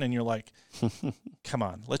curtain, and you're like, come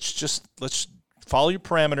on, let's follow your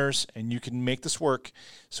parameters, and you can make this work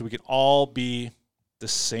so we can all be the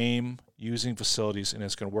same using facilities, and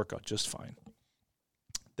it's going to work out just fine.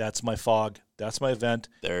 That's my fog. That's my event.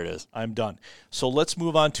 There it is. I'm done. So let's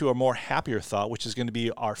move on to a more happier thought, which is going to be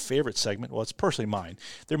our favorite segment. Well, it's personally mine.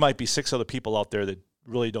 There might be 6 other people out there that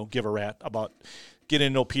really don't give a rat about getting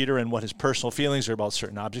to know Peter and what his personal feelings are about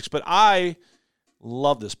certain objects, but I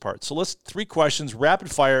love this part. So 3 questions, rapid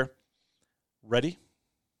fire. Ready?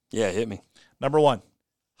 Yeah, hit me. Number 1,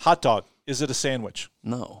 hot dog. Is it a sandwich?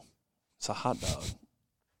 No, it's a hot dog.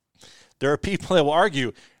 There are people that will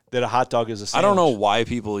argue that a hot dog is a sandwich. I don't know why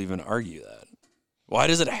people even argue that. Why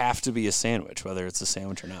does it have to be a sandwich, whether it's a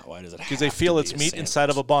sandwich or not? Why does it have to be a sandwich? Because they feel it's meat inside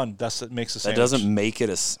of a bun. That's what makes a sandwich. That doesn't make it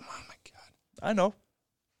a... Oh, my God. I know.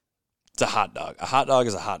 It's a hot dog. A hot dog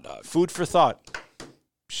is a hot dog. Food for thought.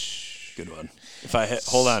 Good one. If I hit...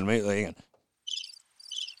 Hold on. Wait, hang on.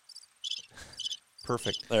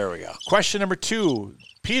 Perfect. There we go. Question number 2.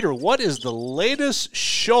 Peter, what is the latest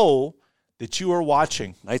show that you are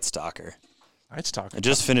watching? Night Stalker. Night Stalker. I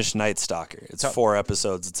just finished Night Stalker. It's 4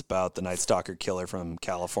 episodes. It's about the Night Stalker killer from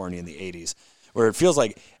California in the 80s, where it feels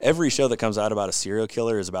like every show that comes out about a serial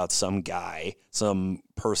killer is about some guy, some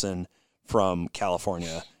person from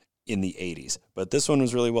California in the 80s. But this one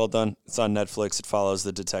was really well done. It's on Netflix. It follows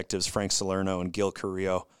the detectives Frank Salerno and Gil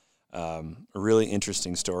Carrillo. A really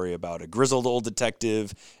interesting story about a grizzled old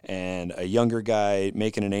detective and a younger guy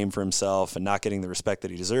making a name for himself and not getting the respect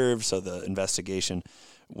that he deserved. So the investigation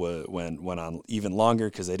went on even longer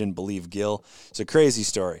because they didn't believe Gil. It's a crazy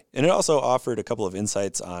story. And it also offered a couple of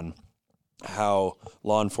insights on how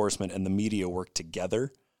law enforcement and the media work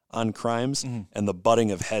together on crimes and the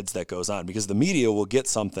butting of heads that goes on. Because the media will get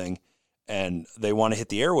something and they want to hit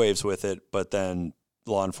the airwaves with it, but then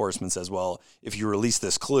law enforcement says, well, if you release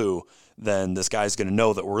this clue, then this guy's going to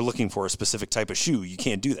know that we're looking for a specific type of shoe. You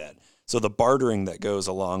can't do that. So the bartering that goes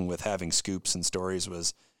along with having scoops and stories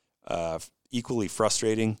was equally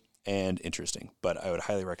frustrating and interesting. But I would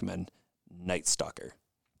highly recommend Night Stalker.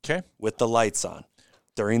 Okay. With the lights on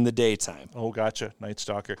during the daytime. Oh, gotcha. Night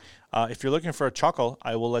Stalker. If you're looking for a chuckle,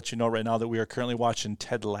 I will let you know right now that we are currently watching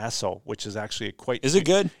Ted Lasso, which is actually Is it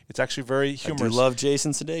good? It's actually very humorous. I do love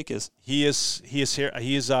Jason Sudeikis. He is here.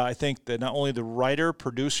 He is, I think, not only the writer,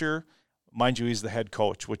 producer, mind you, he's the head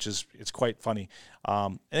coach, it's quite funny.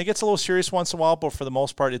 And it gets a little serious once in a while, but for the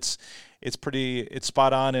most part, it's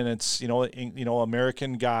spot on, and it's,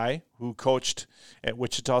 American guy who coached at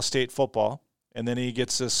Wichita State football, and then he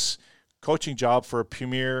gets this coaching job for a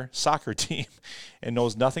premier soccer team and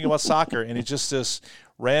knows nothing about soccer. And he's just this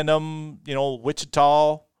random,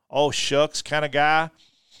 Wichita, oh shucks kind of guy.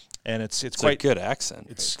 And it's quite a good accent.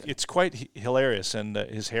 It's quite hilarious. And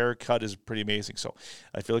his haircut is pretty amazing. So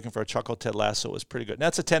if you're looking for a chuckle, Ted Lasso is pretty good. And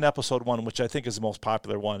that's a 10 episode one, which I think is the most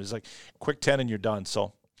popular one. It's like quick 10 and you're done.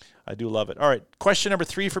 So I do love it. All right. Question number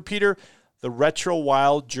 3 for Peter. The retro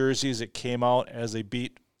Wild jerseys that came out as they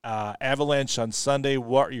beat Avalanche on Sunday.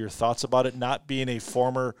 What are your thoughts about it, not being a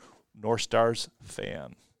former North Stars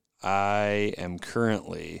fan? I am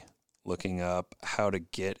currently looking up how to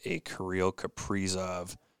get a Kirill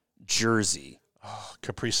Kaprizov jersey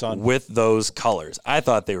Capri Sun. With those colors. I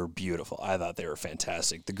thought they were beautiful. I thought they were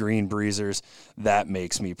fantastic. The green breezers, that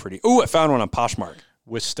makes me pretty. Ooh, I found one on Poshmark.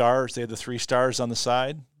 With stars. They have the 3 stars on the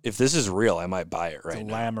side. If this is real, I might buy it right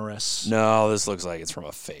Glamorous. now. No, this looks like it's from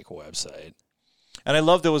a fake website. And I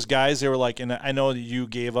love those guys. They were like, and I know that you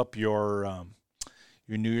gave up your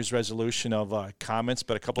New Year's resolution of comments,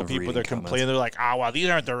 but a couple of people that complain, they're like, "Oh, well, these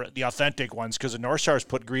aren't the authentic ones because the North Stars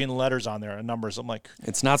put green letters on there and numbers." I'm like,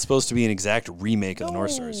 it's not supposed to be an exact remake of the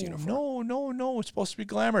North Stars uniform. No. It's supposed to be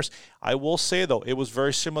glamorous. I will say, though, it was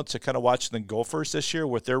very similar to kind of watching the Gophers this year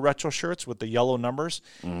with their retro shirts with the yellow numbers.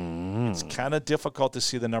 It's kind of difficult to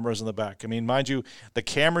see the numbers on the back. I mean, mind you, the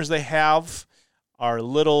cameras they have are a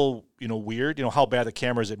little, weird. You know how bad the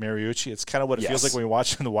camera is at Mariucci. It's kind of what it feels like when you're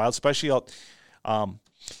watching the Wild, especially out.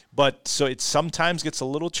 But so it sometimes gets a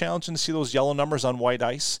little challenging to see those yellow numbers on white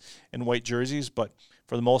ice and white jerseys. But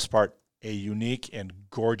for the most part, a unique and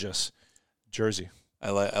gorgeous jersey. I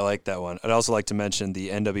like that one. I'd also like to mention the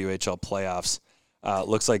NWHL playoffs.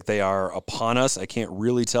 Looks like they are upon us. I can't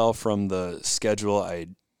really tell from the schedule. I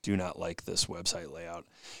do not like this website layout.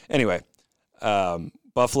 Anyway,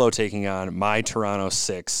 Buffalo taking on my Toronto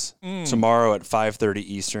 6 tomorrow at 5:30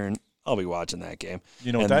 Eastern. I'll be watching that game.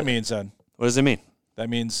 You know what that means, then? What does it mean? That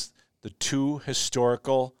means the 2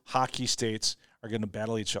 historical hockey states are going to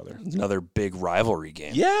battle each other. Another big rivalry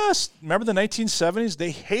game. Yes. Remember the 1970s? They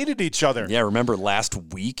hated each other. Yeah, remember last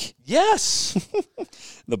week? Yes.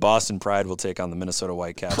 The Boston Pride will take on the Minnesota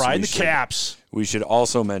Whitecaps. Pride the Caps. We should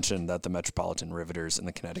also mention that the Metropolitan Riveters and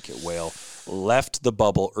the Connecticut Whale left the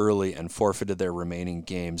bubble early and forfeited their remaining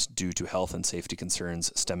games due to health and safety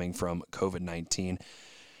concerns stemming from COVID-19.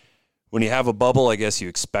 When you have a bubble, I guess you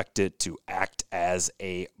expect it to act as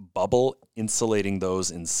a bubble, insulating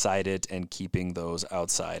those inside it and keeping those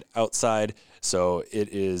outside. So it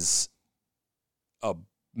is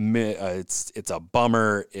it's a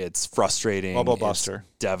bummer. It's frustrating. Bubble buster.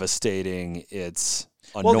 It's devastating. It's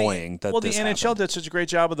annoying that this the NHL happened. did such a great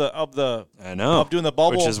job of doing the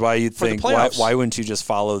bubble, which is why you'd think why wouldn't you just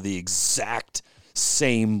follow the exact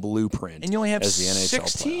same blueprint? And you only have as the NHL 6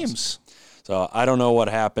 playoffs. teams. So I don't know what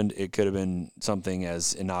happened. It could have been something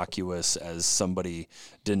as innocuous as somebody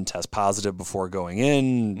didn't test positive before going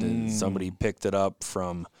in. Somebody picked it up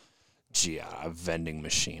from, a vending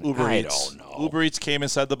machine. I don't know. Uber Eats came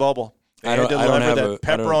inside the bubble. I don't have that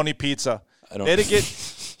pepperoni pizza.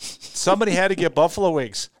 Somebody had to get buffalo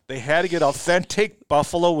wings. They had to get authentic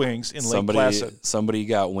buffalo wings in Lake Placid. Somebody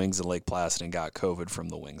got wings in Lake Placid and got COVID from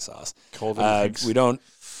the wing sauce. COVID wings.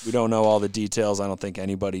 We don't know all the details. I don't think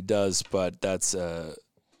anybody does, but that's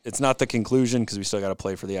it's not the conclusion because we still got to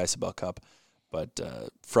play for the Isabel Cup. But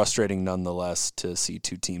frustrating nonetheless to see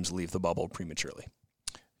 2 teams leave the bubble prematurely.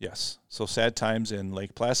 Yes. So sad times in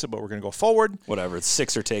Lake Placid, but we're going to go forward. Whatever. It's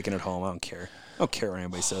 6 are taken at home. I don't care. I don't care what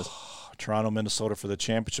anybody says. Toronto, Minnesota for the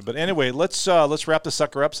championship. But anyway, let's wrap the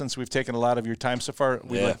sucker up since we've taken a lot of your time so far.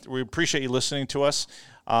 We appreciate you listening to us.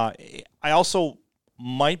 I also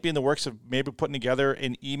might be in the works of maybe putting together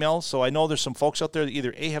an email. So I know there's some folks out there that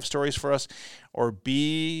either A, have stories for us, or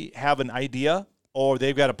B, have an idea, or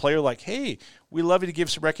they've got a player like, hey, we love you to give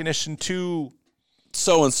some recognition to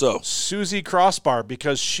so-and-so Susie Crossbar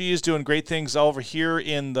because she is doing great things over here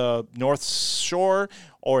in the North Shore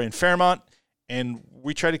or in Fairmont, and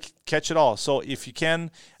we try to catch it all. So if you can,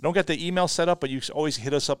 I don't get the email set up, but you can always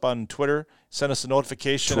hit us up on Twitter. Send us a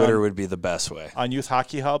notification. Twitter would be the best way. On Youth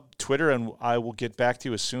Hockey Hub, Twitter, and I will get back to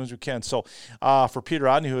you as soon as we can. So for Peter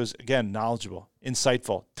Rodney, who is, again, knowledgeable,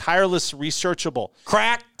 insightful, tireless, researchable.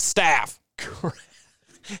 Crack staff.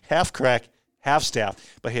 Half crack, half staff.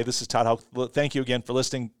 But, hey, this is Todd Houck. Thank you again for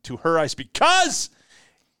listening to Her Ice because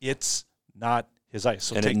it's not his ice.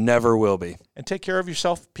 So it never will be. And take care of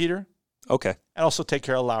yourself, Peter. Okay. And also take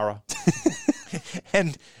care of Laura.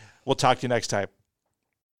 And we'll talk to you next time.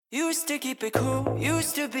 Used to keep it cool,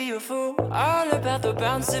 used to be a fool. All about the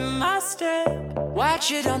bounce in my step.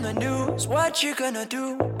 Watch it on the news, what you gonna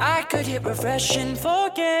do? I could hit refresh and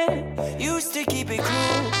forget. Used to keep it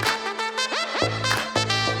cool.